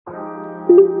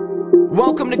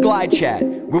Welcome to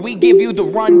GlideChat, where we give you the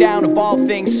rundown of all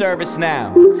things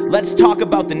ServiceNow. Let's talk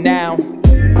about the now,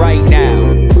 right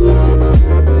now.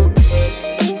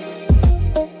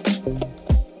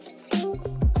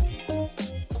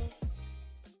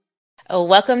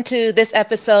 Welcome to this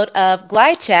episode of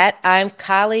GlideChat. I'm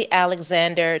Kali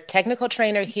Alexander, technical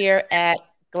trainer here at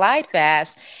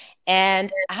GlideFast,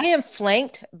 and I am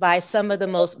flanked by some of the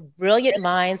most brilliant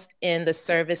minds in the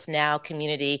ServiceNow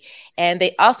community, and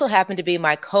they also happen to be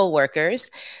my co-workers.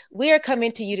 We are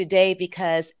coming to you today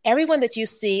because everyone that you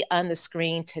see on the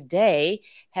screen today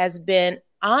has been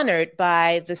honored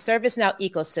by the ServiceNow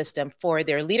ecosystem for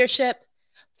their leadership,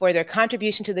 for their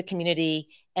contribution to the community,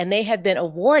 and they have been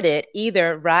awarded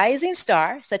either Rising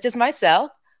Star, such as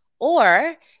myself,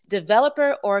 or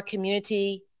Developer or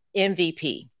Community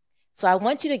MVP. So I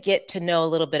want you to get to know a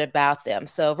little bit about them.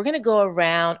 So we're going to go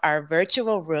around our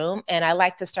virtual room, and I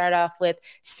like to start off with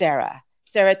Sarah.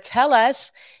 Sarah, tell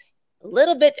us a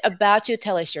little bit about you.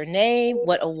 Tell us your name,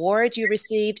 what award you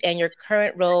received, and your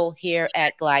current role here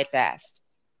at GlideFast.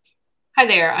 Hi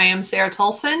there, I am Sarah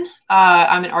Toulson.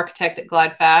 I'm an architect at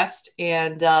GlideFast,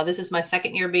 and this is my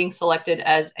second year being selected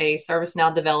as a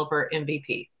ServiceNow Developer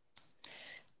MVP.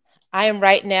 I am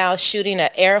right now shooting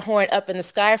an air horn up in the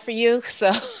sky for you, so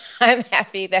I'm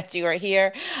happy that you are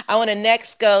here. I want to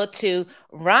next go to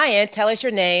Ryan. Tell us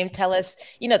your name. Tell us,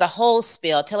 the whole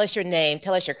spiel. Tell us your name.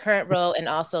 Tell us your current role and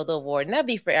also the award. And that'll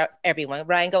be for everyone.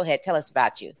 Ryan, go ahead. Tell us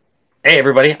about you. Hey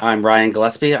everybody, I'm Ryan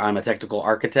Gillespie. I'm a technical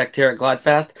architect here at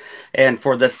GlideFast, and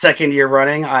for the second year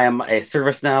running, I am a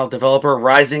ServiceNow Developer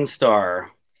Rising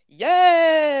Star.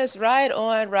 Yes, right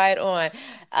on, right on.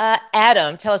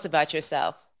 Adam, tell us about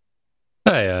yourself.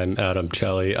 Hi, I'm Adam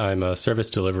Celli. I'm a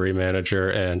service delivery manager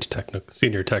and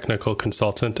senior technical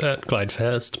consultant at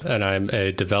GlideFast, and I'm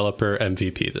a developer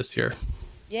MVP this year.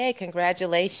 Yay,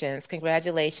 congratulations,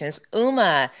 congratulations.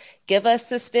 Uma, give us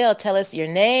the spiel. Tell us your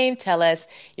name, tell us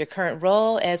your current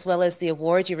role, as well as the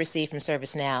award you received from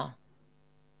ServiceNow.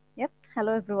 Yep.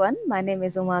 Hello, everyone. My name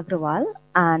is Uma Aggarwal,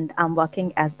 and I'm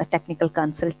working as a technical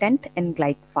consultant in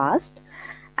GlideFast,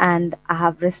 and I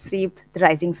have received the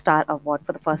Rising Star Award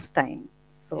for the first time.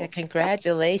 So, yeah,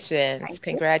 congratulations,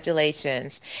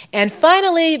 congratulations. And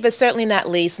finally, but certainly not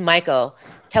least, Michael,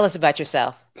 tell us about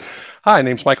yourself. Hi, my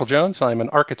name's Michael Jones. I'm an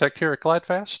architect here at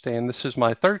GlideFast, and this is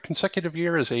my third consecutive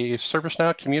year as a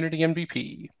ServiceNow Community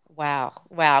MVP.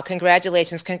 Wow.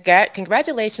 Congratulations.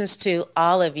 Congratulations to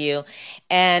all of you.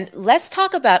 And let's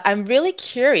talk about, I'm really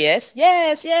curious.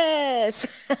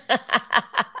 Yes.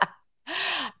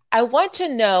 I want to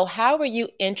know, how were you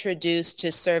introduced to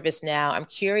ServiceNow? I'm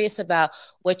curious about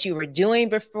what you were doing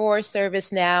before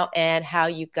ServiceNow and how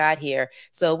you got here.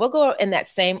 So we'll go in that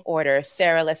same order.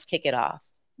 Sarah, let's kick it off.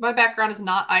 My background is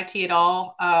not IT at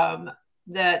all.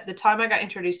 The time I got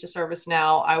introduced to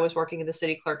ServiceNow, I was working in the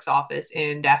city clerk's office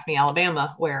in Daphne,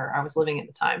 Alabama, where I was living at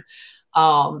the time.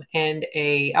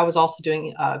 I was also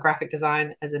doing graphic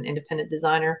design as an independent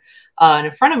designer. And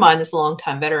a friend of mine, this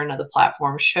longtime veteran of the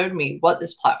platform, showed me what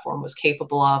this platform was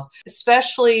capable of,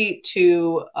 especially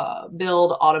to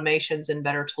build automations and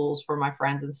better tools for my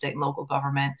friends in state and local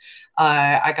government.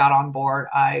 I got on board.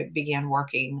 I began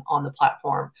working on the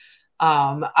platform.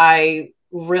 I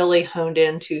really honed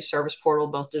into Service Portal,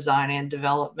 both design and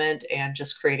development, and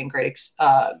just creating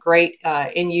great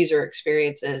end user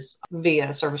experiences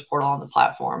via Service Portal on the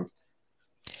platform.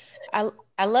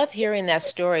 I love hearing that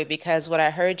story, because what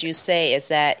I heard you say is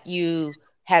that you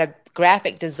had a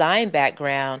graphic design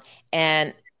background,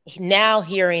 and now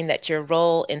hearing that your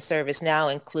role in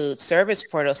ServiceNow includes Service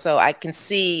Portal. So I can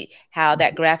see how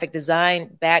that graphic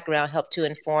design background helped to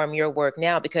inform your work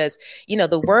now, because,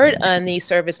 the word on the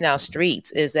ServiceNow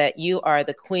streets is that you are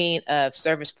the queen of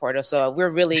Service Portal. So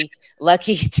we're really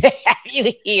lucky to have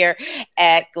you here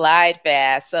at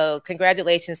GlideFast. So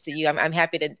congratulations to you. I'm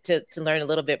happy to learn a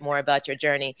little bit more about your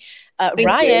journey.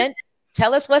 Ryan,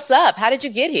 tell us what's up. How did you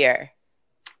get here?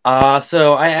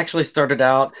 So I actually started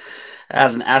out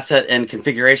as an asset and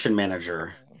configuration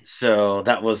manager. So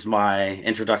that was my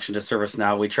introduction to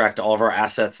ServiceNow. We tracked all of our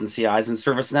assets and CIs in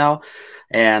ServiceNow,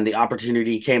 and the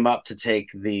opportunity came up to take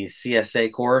the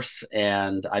CSA course,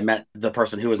 and I met the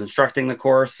person who was instructing the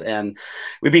course, and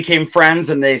we became friends,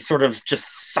 and they sort of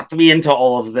just sucked me into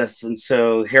all of this. And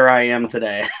so here I am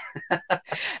today.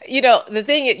 The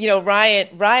thing is,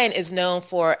 Ryan is known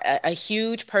for a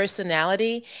huge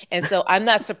personality. And so I'm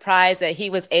not surprised that he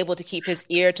was able to keep his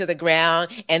ear to the ground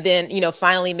and then,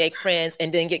 finally make friends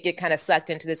and then get kind of sucked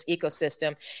into this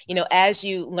ecosystem. As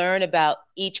you learn about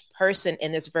each person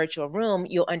in this virtual room,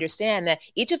 you'll understand that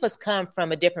each of us come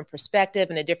from a different perspective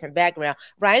and a different background.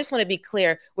 Ryan, I just want to be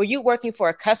clear. Were you working for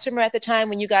a customer at the time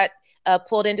when you got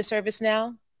pulled into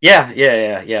ServiceNow?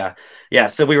 Yeah.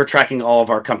 So we were tracking all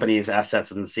of our company's assets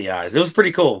and CIs. It was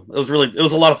pretty cool. It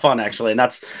was a lot of fun, actually. And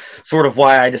that's sort of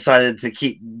why I decided to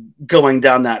keep going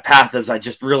down that path, as I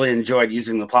just really enjoyed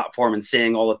using the platform and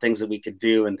seeing all the things that we could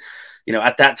do. And,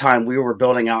 at that time we were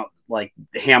building out like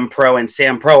Ham Pro and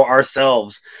Sam Pro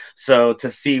ourselves. So to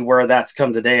see where that's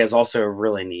come today is also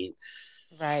really neat.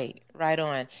 Right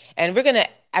on. And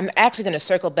I'm actually going to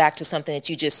circle back to something that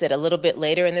you just said a little bit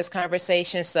later in this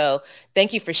conversation. So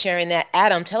thank you for sharing that.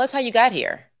 Adam, tell us how you got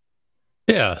here.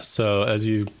 Yeah, so as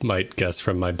you might guess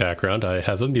from my background, I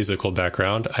have a musical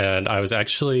background, and I was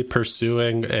actually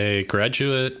pursuing a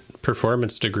graduate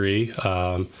performance degree,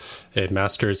 a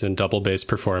master's in double bass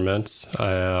performance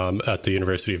at the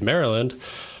University of Maryland.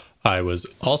 I was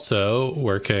also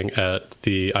working at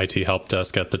the IT help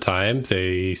desk at the time.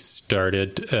 They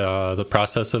started the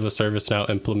process of a ServiceNow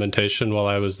implementation while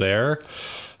I was there.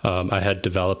 I had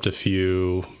developed a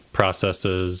few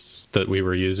processes that we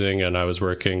were using, and I was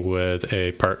working with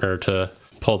a partner to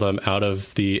pull them out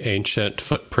of the ancient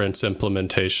footprints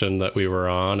implementation that we were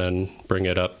on and bring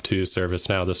it up to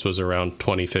ServiceNow. This was around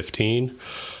 2015.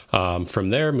 From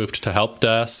there, moved to help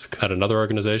desk at another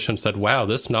organization, said, wow,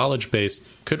 this knowledge base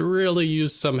could really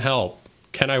use some help.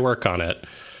 Can I work on it?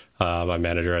 My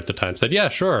manager at the time said, yeah,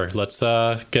 sure. Let's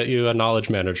get you a knowledge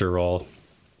manager role.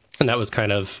 And that was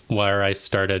kind of where I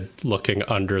started looking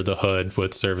under the hood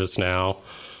with ServiceNow.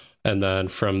 And then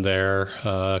from there,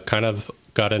 kind of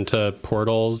got into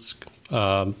portals,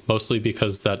 mostly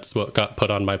because that's what got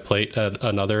put on my plate at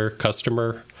another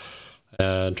customer.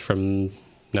 And from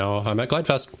now I'm at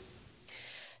GlideFast.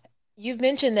 You've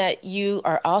mentioned that you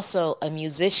are also a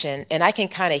musician, and I can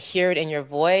kind of hear it in your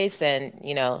voice, and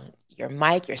your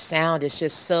mic, your sound is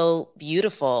just so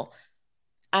beautiful.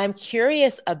 I'm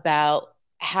curious about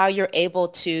how you're able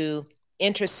to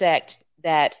intersect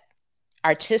that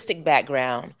artistic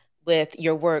background with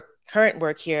your current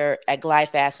work here at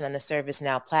GlideFast and on the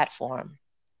ServiceNow platform.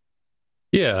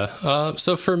 Yeah.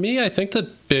 So for me, I think the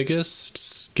biggest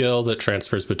skill that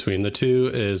transfers between the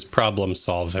two is problem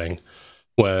solving.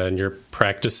 When you're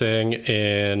practicing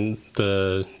in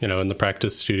the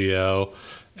practice studio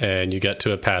and you get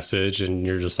to a passage and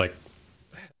you're just like,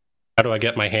 how do I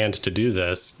get my hand to do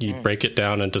this? You break it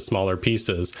down into smaller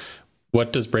pieces.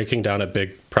 What does breaking down a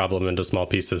big problem into small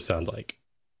pieces sound like?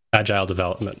 Agile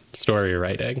development, story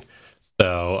writing.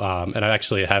 So, and I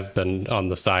actually have been on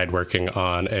the side working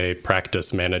on a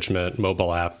practice management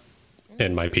mobile app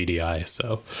in my PDI.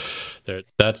 So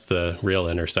that's the real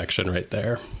intersection right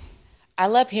there. I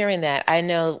love hearing that. I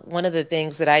know one of the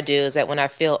things that I do is that when I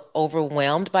feel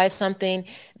overwhelmed by something,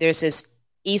 there's this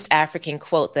East African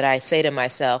quote that I say to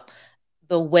myself: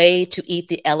 the way to eat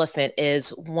the elephant is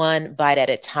one bite at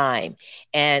a time.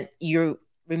 And you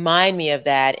remind me of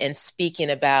that in speaking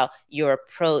about your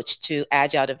approach to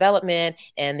agile development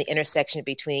and the intersection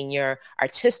between your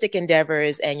artistic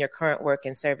endeavors and your current work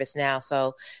in ServiceNow.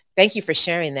 So thank you for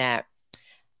sharing that.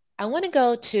 I want to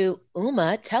go to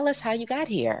Uma. Tell us how you got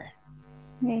here.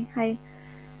 Hey, hi.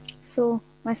 So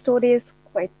my story is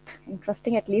quite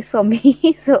interesting, at least for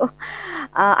me. So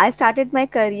I started my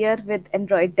career with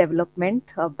Android development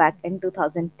back in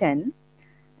 2010.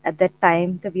 At that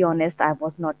time, to be honest, I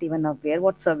was not even aware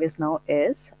what ServiceNow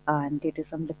is. And due to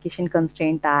some location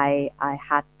constraint, I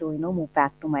had to move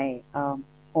back to my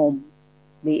home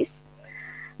base.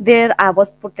 There, I was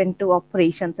put into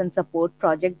operations and support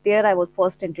project. There, I was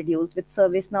first introduced with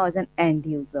ServiceNow as an end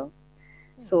user.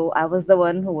 So I was the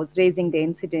one who was raising the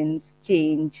incidents,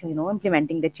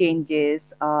 implementing the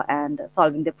changes, and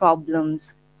solving the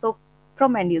problems. So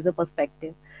from end user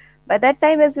perspective, by that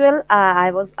time as well, I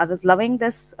was loving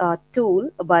this tool,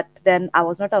 but then I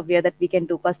was not aware that we can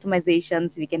do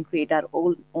customizations, we can create our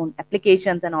own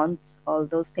applications and all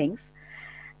those things.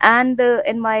 And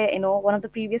in my one of the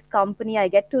previous company, I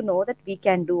get to know that we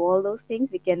can do all those things.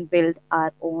 We can build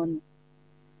our own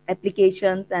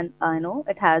applications, and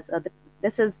it has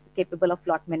this is capable of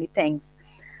lot many things.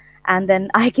 And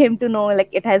then I came to know, like,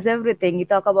 it has everything. You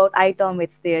talk about ITOM,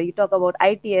 it's there. You talk about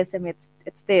ITSM,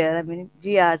 it's there. I mean,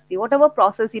 GRC, whatever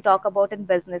process you talk about in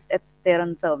business, it's there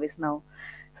on ServiceNow.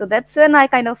 So that's when I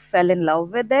kind of fell in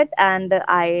love with it, and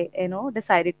I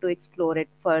decided to explore it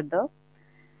further.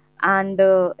 And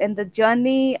in the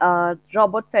journey,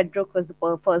 Robert Fedrook was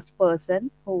the first person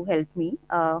who helped me,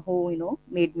 who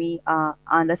made me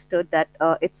understood that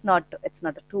it's not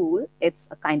a tool; it's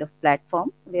a kind of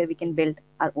platform where we can build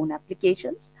our own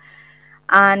applications.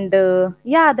 And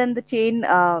yeah, then the chain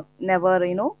never,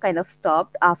 kind of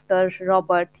stopped. After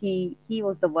Robert, he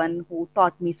was the one who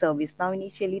taught me ServiceNow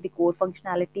initially, the core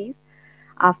functionalities.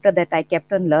 After that, I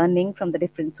kept on learning from the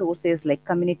different sources, like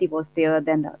community was there,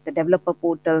 then the developer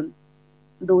portal.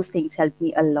 Those things helped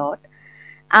me a lot.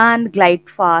 And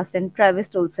GlideFast and Travis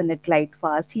Toulson at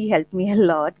GlideFast, he helped me a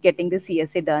lot getting the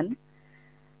CSA done.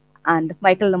 And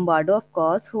Michael Lombardo, of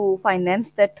course, who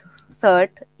financed that cert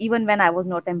even when I was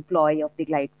not employee of the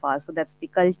GlideFast. So that's the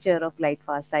culture of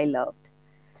GlideFast I loved.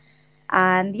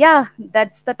 And yeah,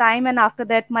 that's the time. And after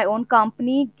that, my own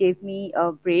company gave me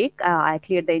a break. I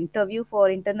cleared the interview for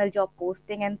internal job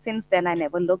posting, and since then I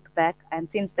never looked back.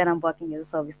 And since then, I'm working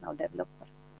as a ServiceNow developer.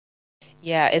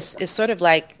 Yeah, it's sort of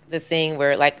like the thing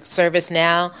where like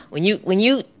ServiceNow, when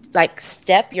you like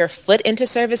step your foot into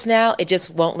ServiceNow, it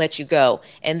just won't let you go.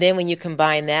 And then when you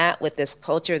combine that with this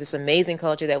culture, this amazing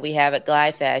culture that we have at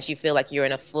GlideFast, you feel like you're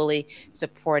in a fully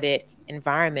supported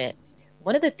environment.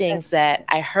 One of the things that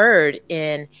I heard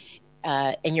in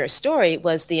your story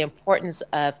was the importance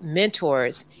of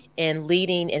mentors in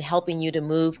leading and helping you to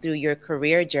move through your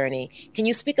career journey. Can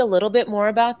you speak a little bit more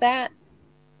about that?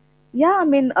 Yeah, I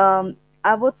mean,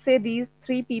 I would say these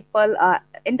three people.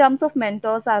 In terms of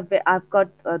mentors, I've got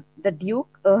the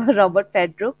Duke, Robert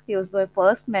Fedrook. He was my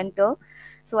first mentor.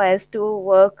 So I used to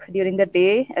work during the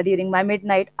day. During my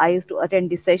midnight, I used to attend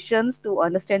the sessions to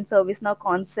understand ServiceNow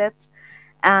concepts.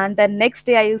 And then next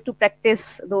day, I used to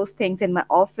practice those things in my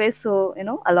office. So,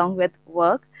 along with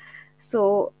work.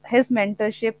 So his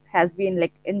mentorship has been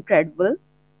like incredible.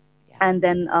 And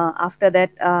then after that,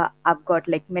 I've got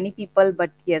like many people, but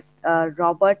yes,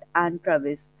 Robert and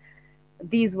Travis,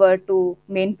 these were two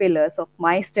main pillars of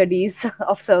my studies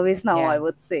of ServiceNow, I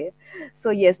would say. So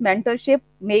yes, mentorship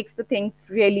makes the things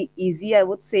really easy, I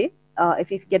would say. If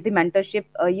you get the mentorship,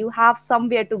 you have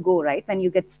somewhere to go, right, when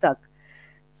you get stuck.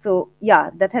 So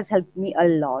yeah, that has helped me a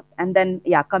lot. And then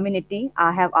yeah, community,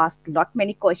 I have asked lot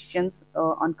many questions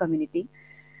on community,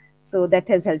 so that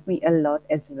has helped me a lot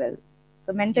as well.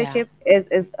 So mentorship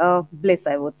is a bliss,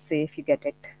 I would say, if you get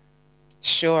it.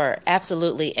 Sure,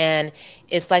 absolutely. And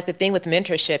it's like the thing with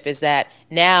mentorship is that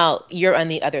now you're on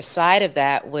the other side of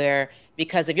that, where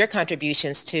because of your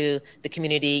contributions to the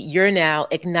community, you're now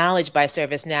acknowledged by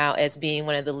ServiceNow as being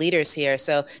one of the leaders here.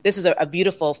 So this is a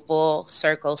beautiful full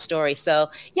circle story. So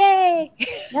yay!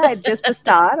 Yeah, it's just a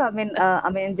start.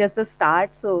 Just a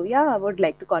start. So yeah, I would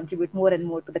like to contribute more and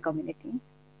more to the community.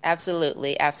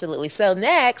 Absolutely, absolutely. So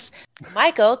next,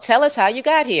 Michael, tell us how you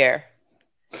got here.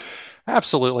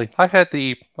 Absolutely. I had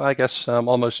the, I guess,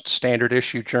 almost standard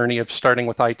issue journey of starting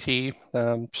with IT.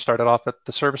 Started off at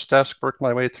the service desk, worked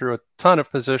my way through a ton of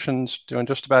positions, doing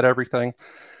just about everything.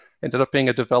 Ended up being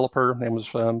a developer and was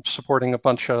supporting a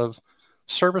bunch of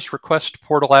service request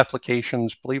portal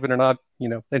applications. Believe it or not,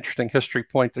 interesting history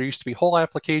point. There used to be whole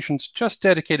applications just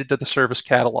dedicated to the service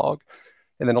catalog.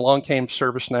 And then along came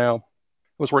ServiceNow.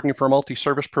 Was working for a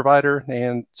multi-service provider,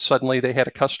 and suddenly they had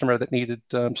a customer that needed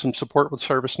some support with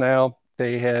ServiceNow.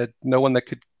 They had no one that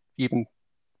could even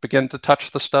begin to touch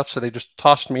the stuff, so they just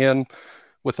tossed me in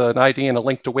with an ID and a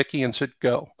link to Wiki and said,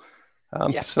 go.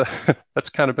 So that's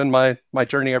kind of been my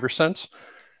journey ever since.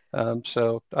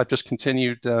 So I've just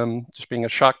continued just being a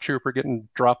shock trooper, getting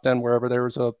dropped in wherever there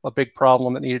was a big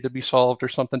problem that needed to be solved or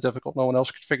something difficult no one else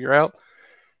could figure out,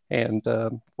 and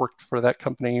worked for that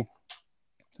company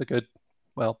a good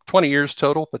 20 years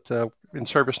total, but in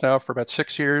ServiceNow for about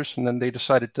 6 years. And then they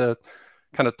decided to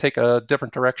kind of take a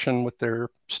different direction with their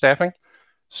staffing.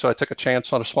 So I took a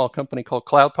chance on a small company called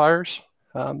Cloudpires.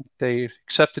 They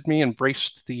accepted me,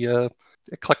 embraced the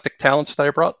eclectic talents that I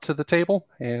brought to the table,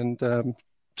 and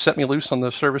set me loose on the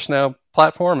ServiceNow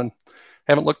platform, and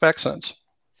haven't looked back since.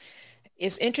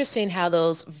 It's interesting how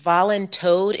those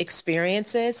voluntold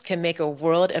experiences can make a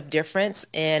world of difference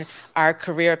in our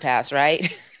career paths,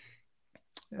 right?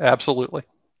 Absolutely.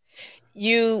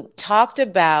 You talked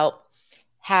about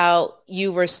how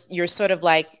you're sort of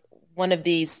like one of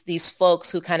these folks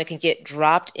who kind of can get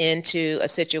dropped into a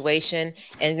situation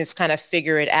and just kind of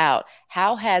figure it out.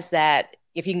 How has that,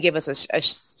 if you can give us a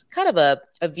kind of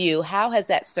a view, how has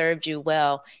that served you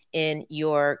well in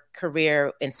your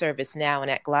career in ServiceNow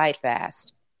and at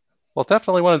GlideFast? Well,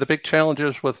 definitely one of the big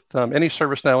challenges with any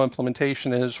ServiceNow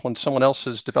implementation is when someone else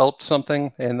has developed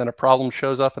something and then a problem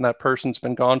shows up and that person's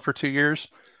been gone for 2 years.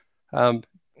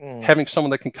 Having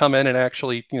someone that can come in and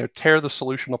actually, tear the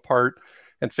solution apart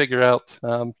and figure out,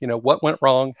 what went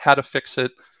wrong, how to fix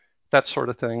it, that sort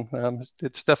of thing.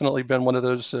 It's definitely been one of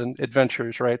those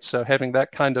adventures, right? So having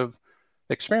that kind of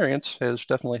experience has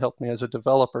definitely helped me as a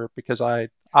developer, because I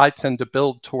tend to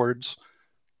build towards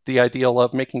the ideal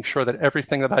of making sure that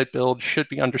everything that I build should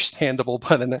be understandable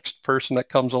by the next person that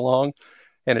comes along,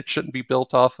 and it shouldn't be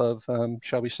built off of,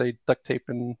 shall we say, duct tape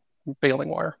and baling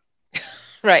wire.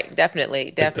 Right,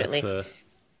 definitely. That's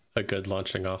a good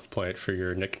launching off point for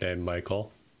your nickname,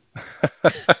 Michael.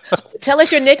 Tell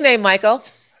us your nickname, Michael.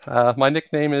 My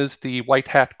nickname is the White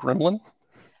Hat Gremlin.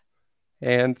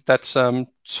 And that's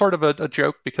sort of a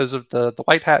joke because of the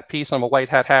white hat piece. I'm a white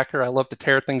hat hacker. I love to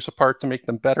tear things apart to make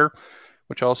them better,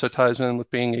 which also ties in with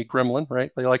being a gremlin,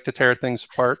 right? They like to tear things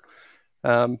apart.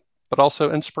 But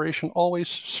also inspiration always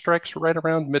strikes right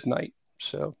around midnight.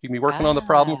 So you can be working on the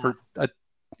problem for,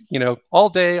 all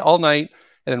day, all night,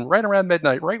 and then right around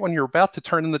midnight, right when you're about to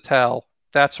turn in the towel,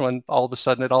 that's when all of a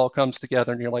sudden it all comes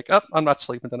together and you're like, oh, I'm not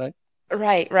sleeping tonight.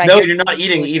 Right. No, you're not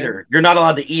eating either. You're not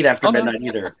allowed to eat after midnight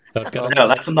either. No,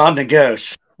 that's a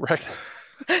non-negotiable. Right.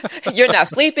 You're not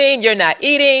sleeping. You're not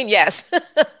eating. Yes.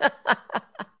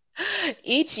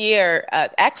 Each year,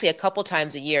 actually a couple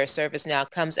times a year, ServiceNow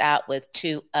comes out with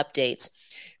 2 updates.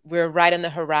 We're right on the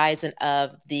horizon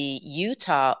of the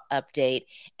Utah update.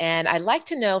 And I'd like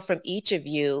to know from each of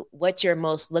you what you're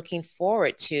most looking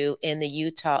forward to in the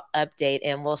Utah update.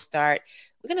 And we're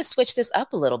going to switch this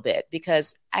up a little bit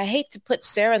because I hate to put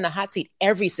Sarah in the hot seat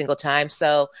every single time.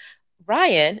 So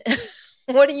Ryan,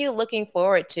 what are you looking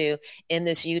forward to in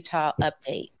this Utah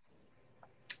update?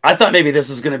 I thought maybe this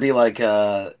was going to be like, an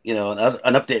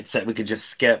update set we could just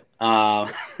skip.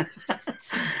 Coming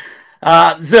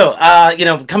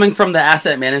from the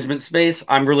asset management space,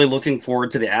 I'm really looking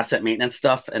forward to the asset maintenance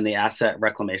stuff and the asset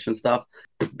reclamation stuff.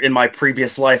 In my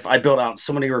previous life, I built out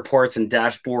so many reports and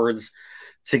dashboards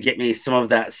to get me some of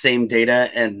that same data,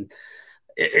 and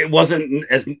it wasn't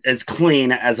as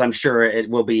clean as I'm sure it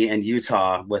will be in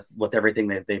Utah with everything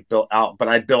that they've built out. But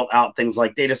I built out things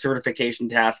like data certification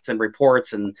tasks and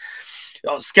reports and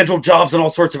scheduled jobs and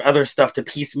all sorts of other stuff to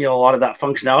piecemeal a lot of that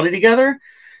functionality together.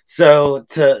 So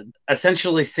to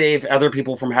essentially save other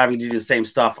people from having to do the same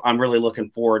stuff, I'm really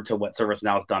looking forward to what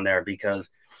ServiceNow has done there, because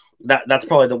that's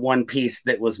probably the one piece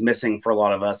that was missing for a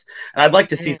lot of us. And I'd like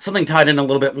to see something tied in a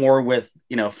little bit more with,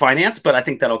 finance, but I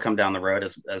think that'll come down the road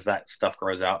as that stuff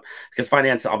grows out, because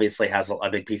finance obviously has a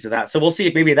big piece of that. So we'll see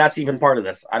if maybe that's even part of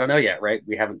this. I don't know yet, right?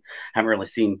 We haven't really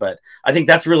seen, but I think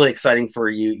that's really exciting for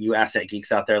you asset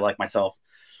geeks out there like myself.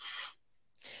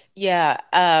 Yeah.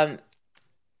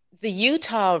 The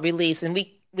Utah release, and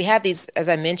we have these, as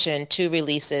I mentioned, 2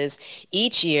 releases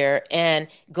each year, and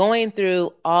going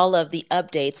through all of the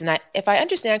updates. And if I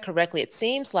understand correctly, it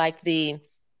seems like the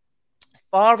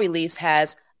fall release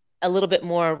has a little bit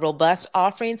more robust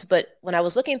offerings. But when I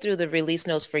was looking through the release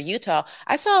notes for Utah,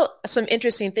 I saw some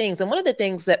interesting things. And one of the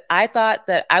things that I thought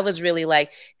that I was really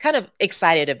kind of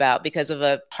excited about, because of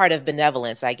a part of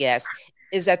benevolence, I guess,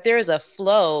 is that there is a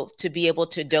flow to be able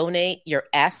to donate your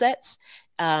assets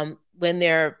when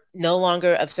they're no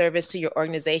longer of service to your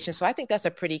organization. So I think that's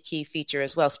a pretty key feature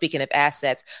as well, speaking of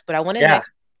assets. But I want to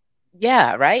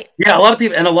right? Yeah, a lot of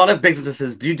people and a lot of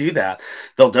businesses do that.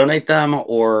 They'll donate them,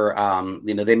 or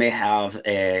they may have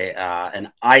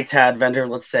an ITAD vendor,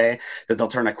 let's say, that they'll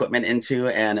turn equipment into,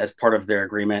 and as part of their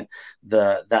agreement,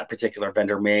 that particular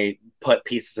vendor may put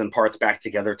pieces and parts back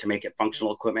together to make it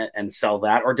functional equipment and sell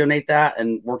that or donate that,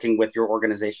 and working with your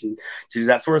organization to do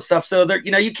that sort of stuff. So there,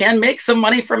 you can make some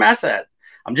money from asset.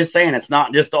 I'm just saying, it's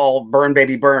not just all burn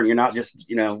baby burn. You're not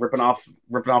just ripping off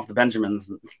the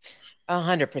Benjamins.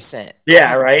 100%.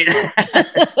 Yeah, right.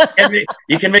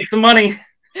 You can make some money.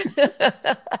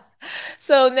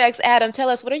 So next, Adam, tell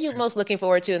us, what are you most looking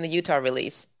forward to in the Utah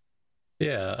release?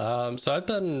 Yeah, so I've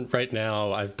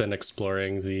been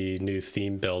exploring the new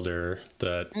theme builder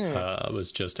that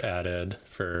was just added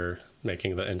for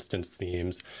making the instance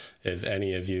themes. If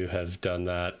any of you have done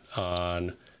that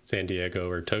on San Diego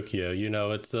or Tokyo,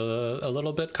 it's a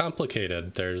little bit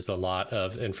complicated. There's a lot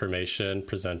of information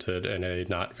presented in a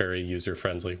not very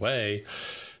user-friendly way.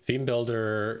 Theme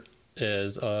Builder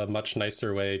is a much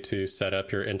nicer way to set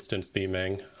up your instance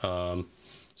theming.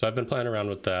 So I've been playing around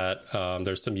with that.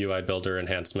 There's some UI Builder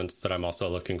enhancements that I'm also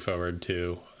looking forward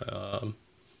to.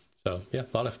 So yeah,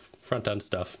 a lot of front-end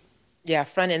stuff. Yeah,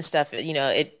 front-end stuff,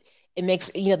 it makes,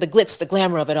 the glitz, the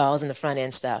glamour of it all is in the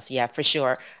front-end stuff. Yeah, for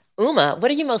sure. Uma, what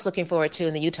are you most looking forward to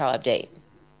in the Utah update?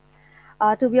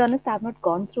 To be honest, I've not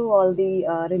gone through all the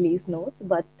release notes,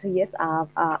 but yes,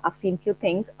 I've seen few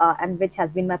things, and which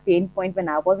has been my pain point when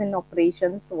I was in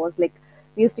operations was we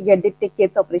used to get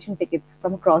the operation tickets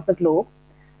from across the globe,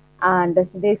 and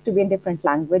they used to be in different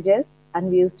languages, and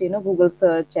we used to Google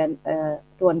search and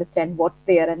to understand what's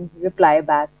there and reply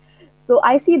back. So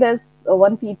I see there's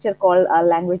one feature called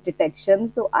language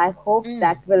detection. So I hope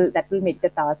that will make the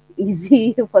task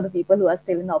easy for the people who are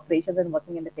still in operations and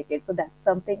working in the ticket. So that's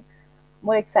something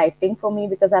more exciting for me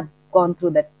because I've gone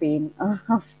through that pain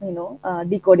of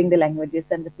decoding the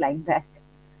languages and replying back.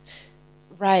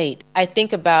 Right. I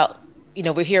think about,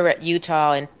 we're here at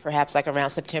Utah, and perhaps like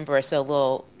around September or so,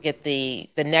 we'll get the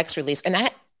next release. And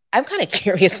I'm kind of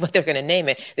curious what they're going to name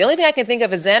it. The only thing I can think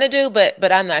of is Xanadu,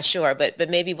 but I'm not sure. But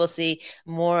maybe we'll see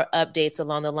more updates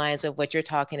along the lines of what you're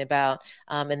talking about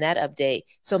in that update.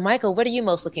 So, Michael, what are you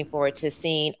most looking forward to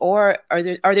seeing, or are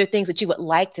there things that you would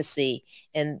like to see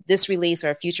in this release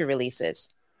or future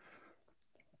releases?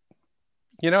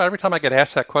 Every time I get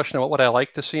asked that question, what would I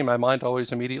like to see? My mind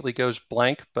always immediately goes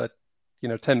blank. But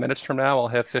 10 minutes from now, I'll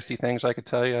have 50 things I could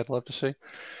tell you I'd love to see.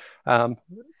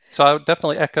 So I would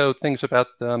definitely echo things about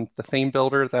the theme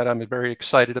builder that I'm very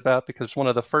excited about, because one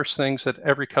of the first things that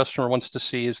every customer wants to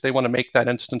see is they want to make that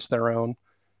instance their own.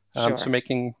 Sure. So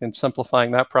making and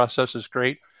simplifying that process is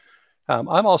great. I'm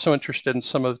also interested in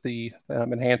some of the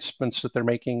enhancements that they're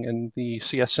making in the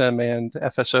CSM and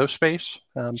FSO space.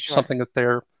 Sure. Something that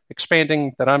they're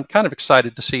expanding that I'm kind of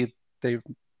excited to see they've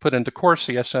put into core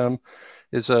CSM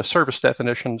is service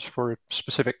definitions for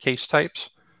specific case types.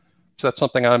 So that's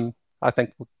something I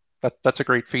think that's a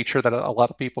great feature that a lot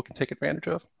of people can take advantage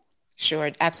of.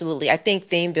 Sure, absolutely. I think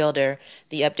Theme Builder,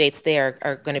 the updates there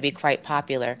are going to be quite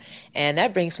popular. And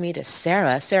that brings me to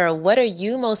Sarah. Sarah, what are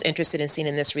you most interested in seeing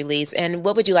in this release, and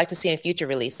what would you like to see in future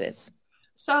releases?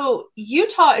 So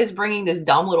Utah is bringing this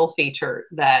dumb little feature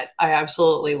that I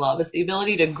absolutely love. It's the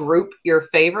ability to group your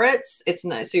favorites. It's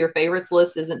nice. So your favorites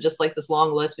list isn't just like this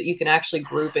long list, but you can actually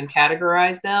group and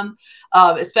categorize them,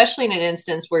 especially in an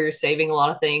instance where you're saving a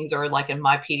lot of things, or like in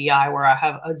my PDI where I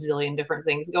have a zillion different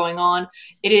things going on.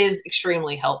 It is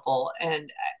extremely helpful.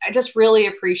 And I just really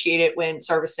appreciate it when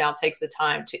ServiceNow takes the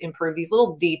time to improve these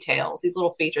little details, these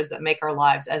little features that make our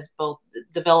lives as both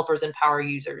developers and power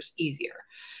users easier.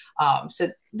 So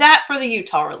that for the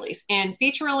Utah release. And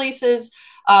feature releases,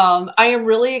 I am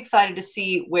really excited to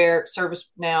see where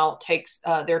ServiceNow takes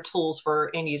their tools for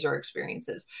end user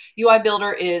experiences. UI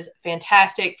Builder is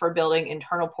fantastic for building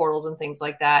internal portals and things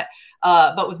like that.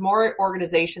 But with more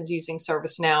organizations using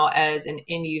ServiceNow as an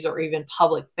end user or even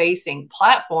public facing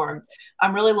platform,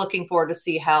 I'm really looking forward to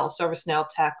see how ServiceNow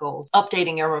tackles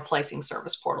updating and replacing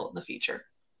Service Portal in the future.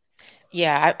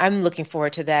 Yeah, I'm looking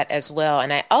forward to that as well.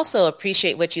 And I also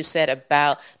appreciate what you said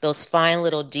about those fine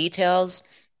little details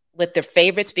with their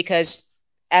favorites, because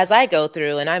as I go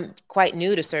through, and I'm quite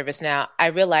new to ServiceNow, I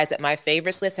realize that my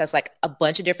favorites list has like a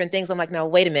bunch of different things. I'm like, no,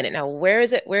 wait a minute. Now, where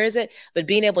is it? Where is it? But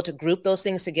being able to group those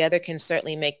things together can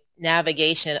certainly make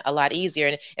navigation a lot easier.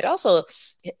 And it also,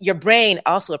 your brain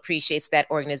also appreciates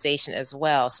that organization as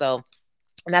well. So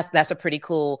that's a pretty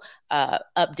cool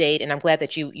update. And I'm glad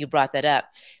that you brought that up.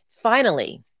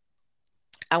 Finally,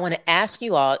 I want to ask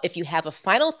you all if you have a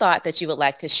final thought that you would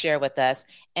like to share with us,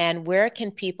 and where can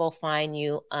people find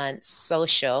you on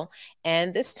social?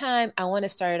 And this time, I want to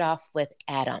start off with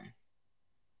Adam.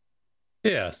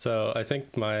 Yeah, so I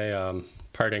think my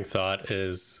parting thought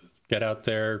is get out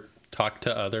there, talk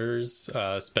to others,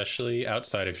 especially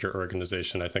outside of your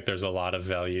organization. I think there's a lot of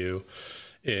value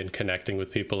in connecting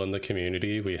with people in the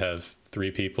community. We have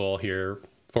 4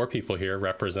 people here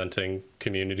representing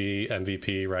community,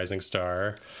 MVP, Rising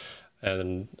Star.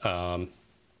 And so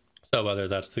whether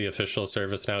that's the official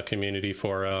ServiceNow community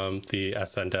forum, the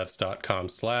sndevs.com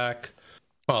Slack,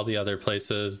 all the other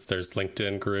places, there's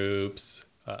LinkedIn groups,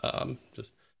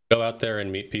 just go out there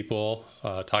and meet people,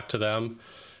 talk to them.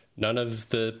 None of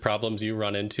the problems you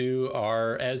run into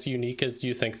are as unique as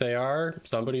you think they are.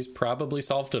 Somebody's probably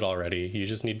solved it already. You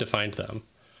just need to find them.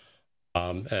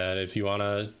 And if you want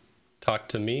to talk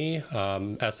to me,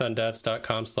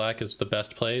 sndevs.com Slack is the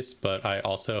best place, but I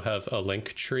also have a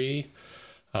link tree.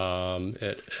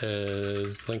 It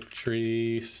is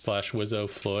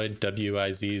linktree/WizzoFloyd,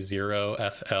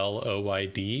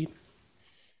 WIZ0FLOYD.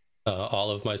 All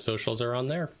of my socials are on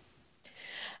there.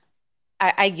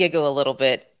 I giggle a little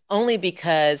bit, only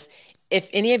because if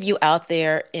any of you out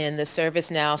there in the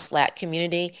ServiceNow Slack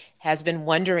community has been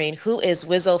wondering who is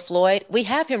WizzoFloyd, we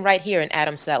have him right here in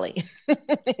Adam Celli.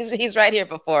 He's right here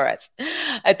before us.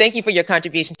 I thank you for your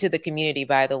contribution to the community,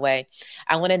 by the way.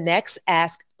 I want to next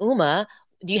ask Uma,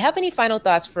 do you have any final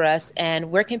thoughts for us,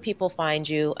 and where can people find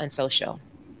you on social?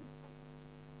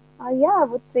 Yeah, I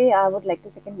would say I would like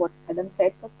to second what Adam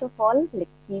said. First of all, like,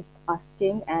 keep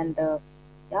asking, and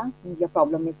yeah, your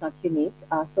problem is not unique.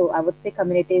 So I would say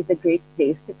community is a great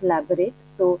place to collaborate.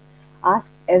 So ask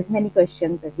as many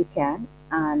questions as you can,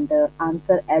 and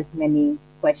answer as many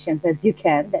questions as you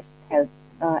can. That helps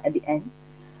at the end.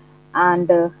 And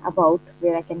about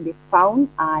where I can be found,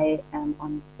 I am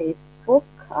on Facebook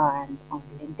and on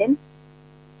LinkedIn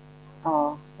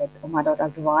with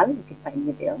Uma.Agrawal. You can find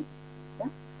me there. Yeah.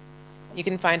 You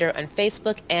can find her on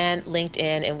Facebook and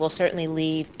LinkedIn, and we'll certainly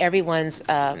leave everyone's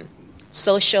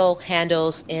social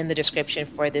handles in the description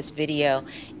for this video.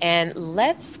 And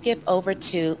let's skip over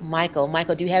to Michael.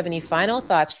 Michael, do you have any final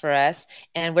thoughts for us,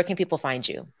 and where can people find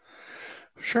you?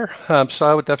 Sure. So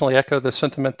I would definitely echo the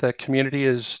sentiment that community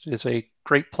is a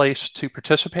great place to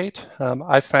participate.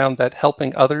 I found that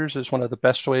helping others is one of the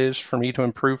best ways for me to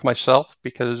improve myself,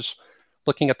 because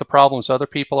looking at the problems other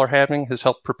people are having has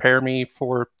helped prepare me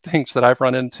for things that I've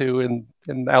run into in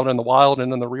out in the wild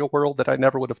and in the real world that I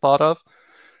never would have thought of.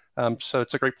 So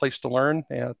it's a great place to learn,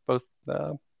 both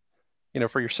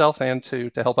for yourself and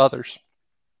to help others.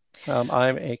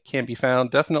 I can be found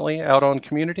definitely out on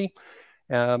community.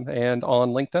 And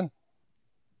on LinkedIn.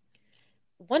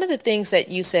 One of the things that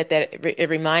you said that it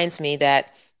reminds me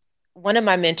that one of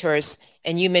my mentors,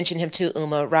 and you mentioned him too,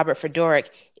 Uma, Robert Fedoric,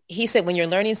 he said when you're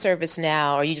learning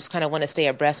ServiceNow, or you just kind of want to stay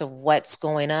abreast of what's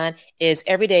going on, is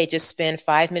every day just spend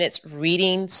 5 minutes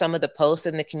reading some of the posts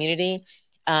in the community.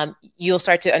 You'll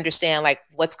start to understand like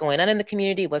what's going on in the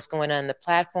community, what's going on in the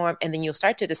platform, and then you'll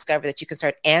start to discover that you can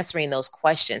start answering those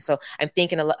questions. So I'm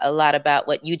thinking a lot about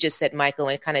what you just said, Michael,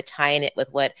 and kind of tying it with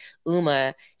what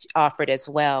Uma offered as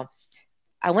well.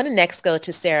 I want to next go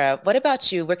to Sarah. What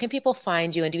about you? Where can people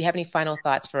find you, and do you have any final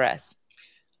thoughts for us?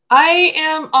 I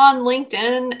am on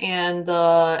LinkedIn and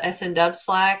the SNDev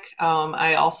Slack.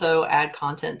 I also add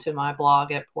content to my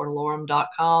blog at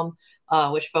portalorum.com.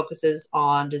 Which focuses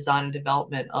on design and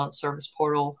development of Service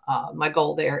Portal. My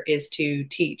goal there is to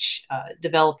teach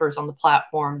developers on the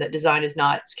platform that design is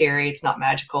not scary, it's not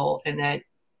magical, and that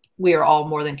we are all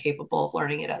more than capable of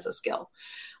learning it as a skill.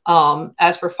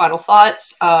 As for final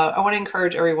thoughts, I want to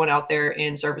encourage everyone out there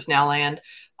in ServiceNow land,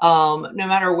 no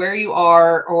matter where you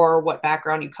are or what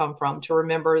background you come from, to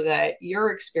remember that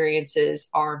your experiences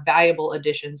are valuable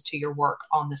additions to your work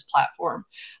on this platform.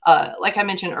 Like I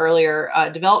mentioned earlier,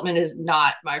 development is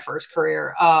not my first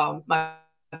career. My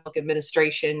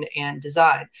administration and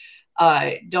design.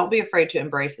 Don't be afraid to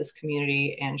embrace this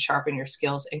community and sharpen your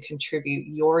skills and contribute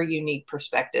your unique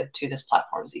perspective to this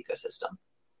platform's ecosystem.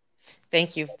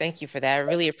 Thank you. Thank you for that. I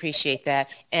really appreciate that.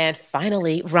 And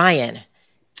finally, Ryan,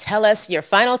 tell us your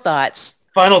final thoughts.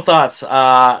 Final thoughts.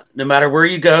 No matter where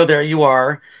you go, there you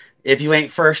are. If you ain't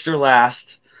first, you're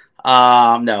last.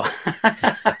 No.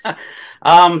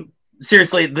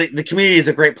 Seriously, the community is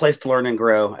a great place to learn and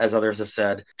grow, as others have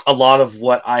said. A lot of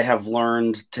what I have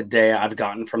learned today, I've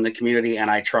gotten from the community, and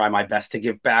I try my best to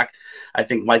give back. I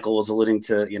think Michael was alluding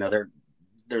to,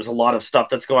 there's a lot of stuff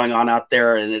that's going on out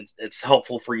there, and it's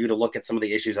helpful for you to look at some of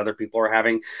the issues other people are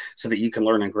having so that you can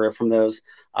learn and grow from those.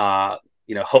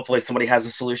 Hopefully somebody has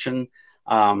a solution.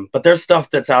 But there's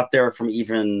stuff that's out there from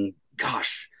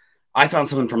I found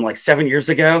something from like 7 years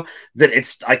ago that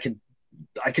I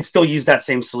could still use that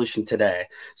same solution today.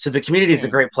 So the community is a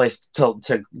great place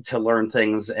to learn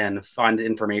things and find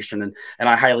information. And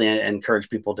I highly encourage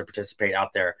people to participate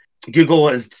out there. Google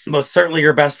is most certainly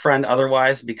your best friend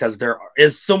otherwise, because there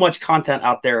is so much content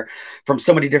out there from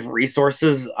so many different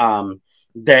resources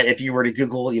that if you were to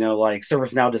Google, like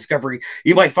ServiceNow discovery,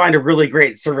 you might find a really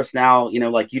great ServiceNow,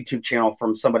 like YouTube channel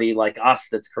from somebody like us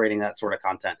that's creating that sort of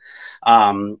content.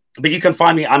 But you can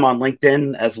find me. I'm on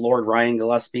LinkedIn as Lord Ryan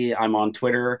Gillespie. I'm on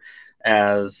Twitter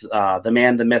as the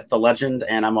man, the myth, the legend,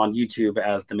 and I'm on YouTube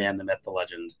as the man, the myth, the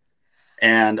legend.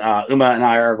 And Uma and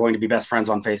I are going to be best friends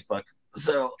on Facebook.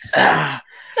 So,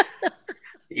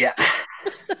 yeah.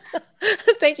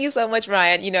 Thank you so much,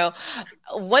 Ryan.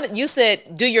 You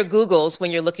said do your Googles when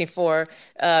you're looking for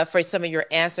some of your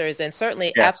answers, and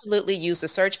certainly absolutely use the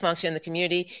search function in the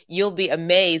community. You'll be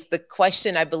amazed. The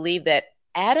question, I believe that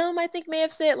Adam, I think, may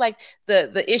have said, like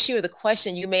the issue or the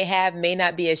question you may have may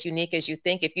not be as unique as you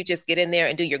think. If you just get in there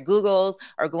and do your Googles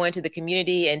or go into the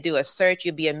community and do a search,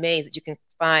 you'll be amazed that you can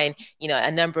find, a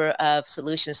number of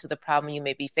solutions to the problem you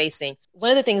may be facing.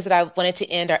 One of the things that I wanted to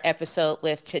end our episode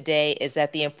with today is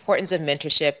that the importance of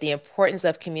mentorship, the importance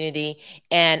of community.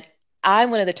 And I'm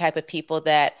one of the type of people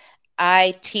that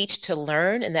I teach to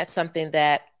learn. And that's something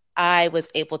that I was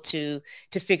able to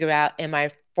figure out in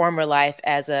my former life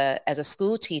as a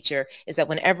school teacher, is that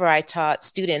whenever I taught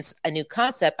students a new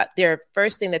concept, their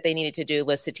first thing that they needed to do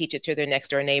was to teach it to their next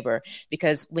door neighbor,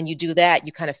 because when you do that,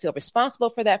 you kind of feel responsible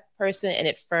for that person and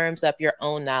it firms up your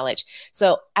own knowledge.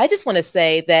 So I just want to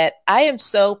say that I am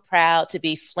so proud to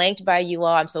be flanked by you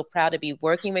all. I'm so proud to be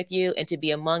working with you and to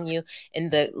be among you in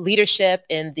the leadership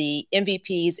and the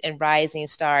MVPs and rising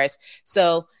stars.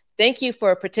 So Thank you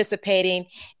for participating.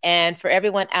 And for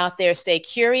everyone out there, stay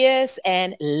curious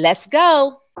and let's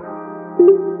go.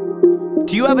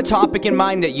 Do you have a topic in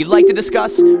mind that you'd like to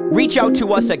discuss? Reach out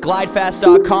to us at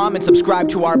glidefast.com and subscribe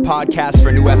to our podcast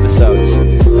for new episodes.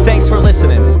 Thanks for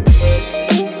listening.